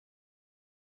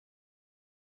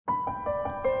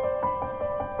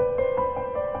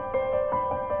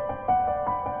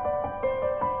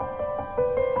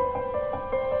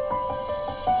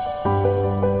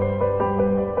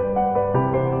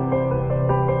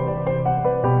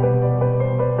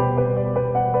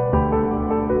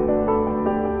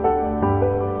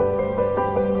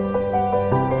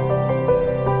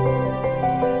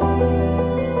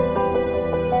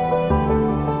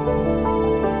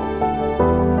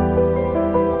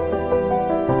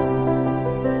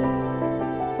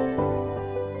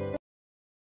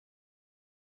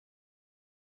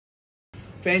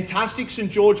Fantastic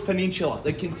St George Peninsula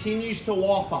that continues to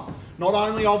offer not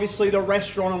only obviously the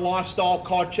restaurant and lifestyle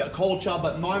culture,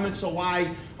 but moments away,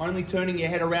 only turning your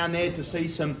head around there to see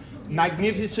some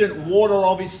magnificent water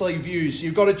obviously views.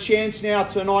 You've got a chance now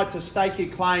tonight to stake your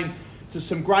claim to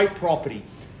some great property.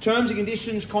 Terms and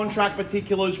conditions, contract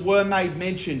particulars were made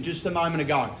mention just a moment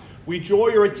ago. We draw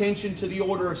your attention to the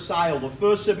order of sale. The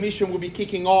first submission we'll be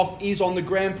kicking off is on the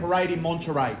Grand Parade in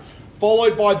Monterey,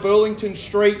 followed by Burlington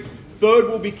Street.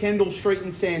 Third will be Kendall Street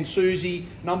in San Souci.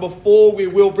 Number 4 we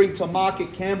will bring to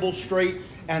market Campbell Street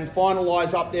and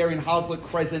finalise up there in Hazlitt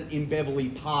Crescent in Beverley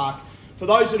Park. For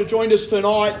those that have joined us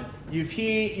tonight,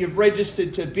 you've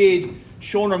registered to bid.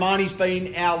 Sean Romani's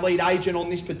been our lead agent on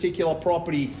this particular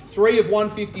property. 3 of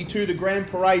 152, the Grand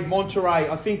Parade Monterey.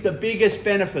 I think the biggest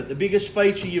benefit, the biggest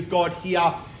feature you've got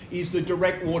here is the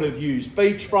direct water views,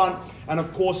 beachfront, and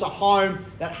of course a home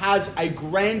that has a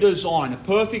grand design, a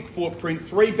perfect footprint,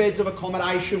 3 beds of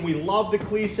accommodation. We love the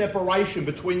clear separation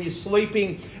between your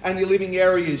sleeping and your living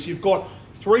areas. You've got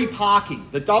 3 parking,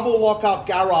 the double lock-up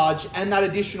garage, and that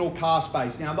additional car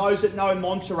space. Now, those that know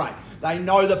Monterey, they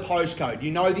know the postcode.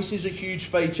 You know this is a huge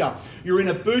feature. You're in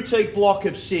a boutique block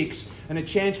of 6 and a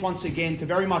chance once again to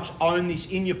very much own this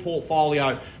in your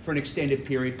portfolio for an extended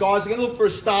period. Guys, we're going to look for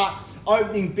a start.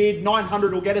 Opening bid,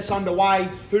 900 will get us underway.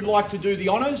 Who'd like to do the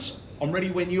honours? I'm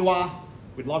ready when you are.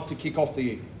 We'd love to kick off the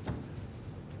evening.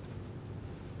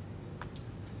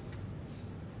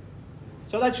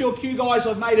 So that's your cue, guys.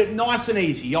 I've made it nice and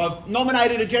easy. I've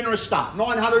nominated a generous start.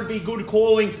 900 be good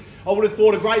calling. I would have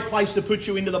thought a great place to put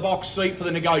you into the box seat for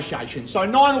the negotiation. So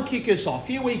 9 will kick us off.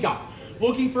 Here we go.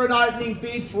 Looking for an opening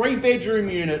bid,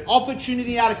 3-bedroom unit.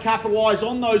 Opportunity now to capitalise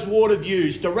on those water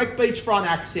views. Direct beachfront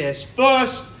access.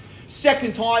 First,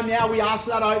 second time now we ask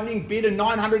for that opening bid and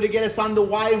 900 to get us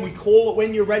underway, and we call it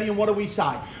when you're ready. And what do we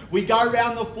say? We go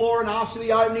around the floor and ask for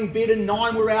the opening bid, and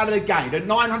 9 we're out of the gate. At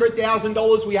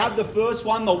 $900,000 we have the first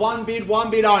one, the one bid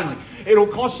only. It'll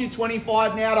cost you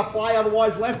 $25 now to play,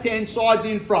 otherwise left-hand side's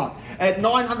in front. At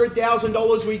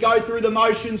 $900,000 we go through the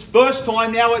motions. First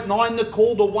time now at 9 the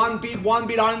call, the one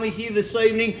bid only here this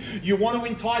evening. You want to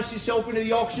entice yourself into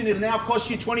the auction, it'll now cost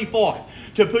you $25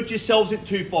 to put yourselves at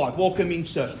 25. Welcome in,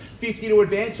 sir. 50 to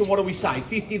advance, and what do we say?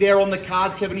 50 there on the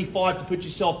card, 75 to put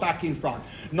yourself back in front.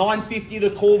 950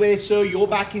 the call there, sir. You're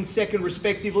back in second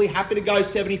respectively. Happy to go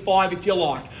 75 if you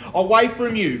like. Away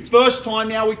from you. First time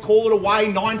now we call it away,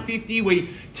 950. We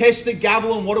test the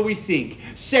gavel, and what do we think?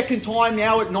 Second time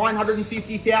now at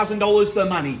 $950,000 the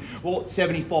money. Well,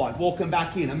 75. Welcome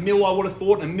back in. $1 million I would have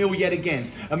thought, and $1 million yet again.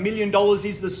 $1 million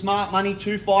is the smart money.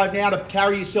 25 now to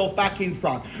carry yourself back in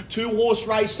front. 2-horse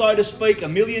race, so to speak.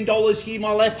 $1 million here,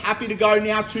 my left. Happy to go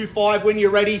now, 25 when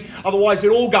you're ready. Otherwise, it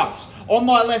all goes on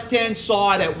my left-hand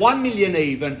side at $1 million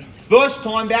even. First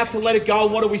time about to let it go.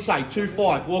 What do we say?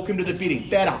 25. Welcome to the bidding.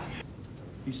 Better.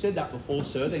 You said that before,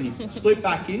 sir. Then you slip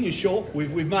back in. You sure?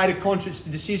 We've made a conscious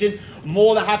decision.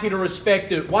 More than happy to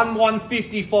respect it.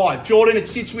 1,155. Jordan, it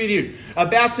sits with you.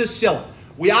 About to sell it.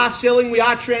 We are selling, we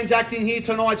are transacting here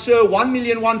tonight, sir.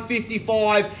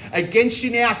 1,155,000 against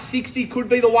you now. 60 could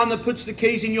be the one that puts the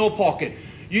keys in your pocket.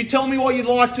 You tell me what you'd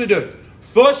like to do.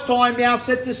 First time now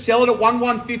set to sell it at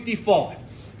 1,155.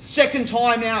 Second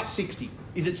time now 60.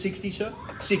 Is it 60, sir?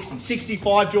 60.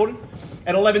 65, Jordan.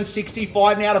 At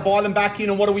 11.65 now to buy them back in,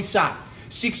 and what do we say?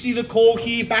 60 the call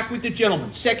here, back with the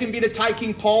gentleman. Second bid of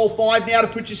taking pole, 5 now to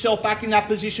put yourself back in that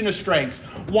position of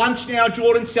strength. Once now,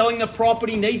 Jordan, selling the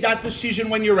property. Need that decision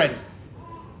when you're ready.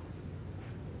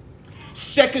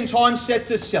 Second time set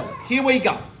to sell it. Here we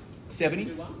go.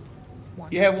 70?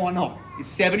 Yeah, why not? Is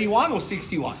 71 or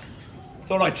 61?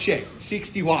 Thought I'd check.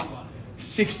 61.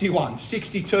 61.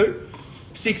 62.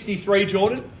 63,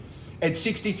 Jordan. At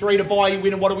 63 to buy you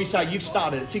in, and what do we say? You've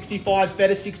started at 65's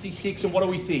better, 66, and what do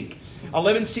we think?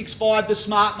 11.65 the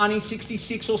smart money,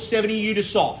 66 or 70 you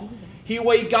decide. Here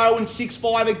we go, and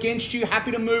 6.5 against you.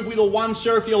 Happy to move with a 1,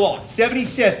 sir, if you like.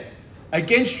 77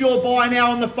 against your buy now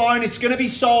on the phone. It's going to be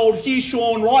sold. Here,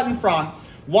 Sean, right in front.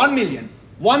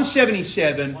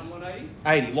 1,177.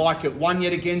 80. Like it. 1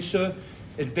 yet again, sir.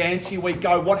 Advance, here we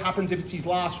go. What happens if it's his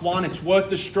last one? It's worth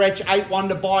the stretch. 8-1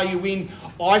 to buy you in.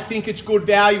 I think it's good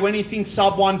value. Anything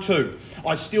sub 1.2.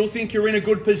 I still think you're in a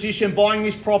good position buying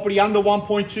this property under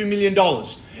 $1.2 million.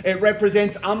 It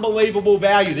represents unbelievable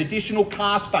value. The additional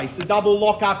car space, the double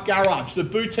lock-up garage, the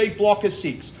boutique block of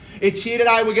 6. It's here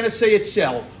today. We're going to see it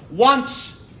sell.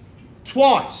 Once,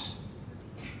 twice.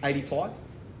 85.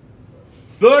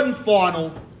 Third and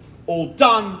final. All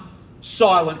done.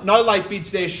 Silent. No late bids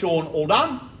there, Sean. All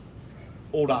done?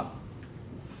 All done.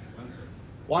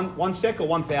 1 sec or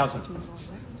 1,000?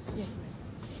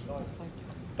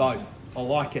 Both. I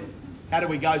like it. How do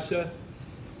we go, sir?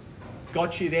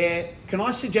 Got you there. Can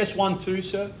I suggest one too,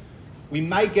 sir? We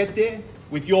may get there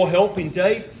with your help,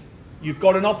 indeed. You've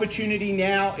got an opportunity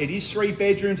now. It is 3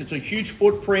 bedrooms. It's a huge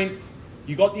footprint.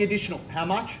 You got the additional. How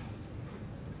much?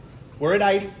 We're at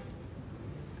 80.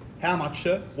 How much,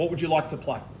 sir? What would you like to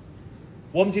play?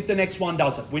 What happens if the next one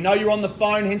does it? We know you're on the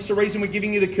phone, hence the reason we're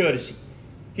giving you the courtesy.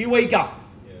 Here we go.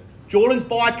 Yeah. Jordan's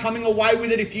buy coming away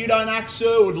with it if you don't act,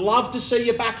 sir. Would love to see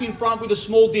you back in front with a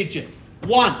small digit.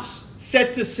 Once.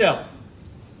 Set to sell.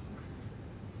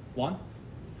 1.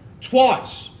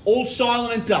 Twice. All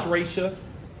silent and done. 3, sir.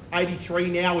 83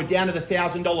 now. We're down to the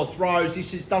 $1,000 throws.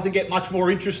 This doesn't get much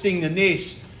more interesting than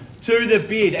this. To the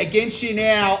bid. Against you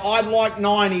now. I'd like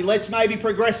 90. Let's maybe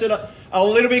progress it a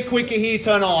little bit quicker here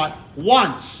tonight.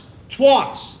 Once.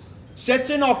 Twice. Set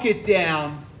to knock it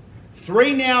down.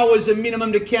 3 now is a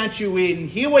minimum to count you in.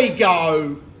 Here we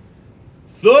go.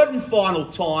 Third and final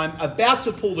time. About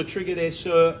to pull the trigger there,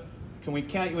 sir. Can we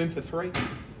count you in for 3?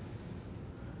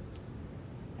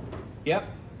 Yep.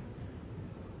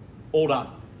 All done.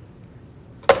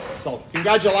 So,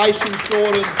 congratulations,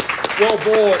 Jordan. Well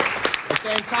bought. A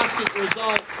fantastic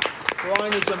result for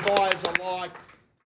owners and buyers alike.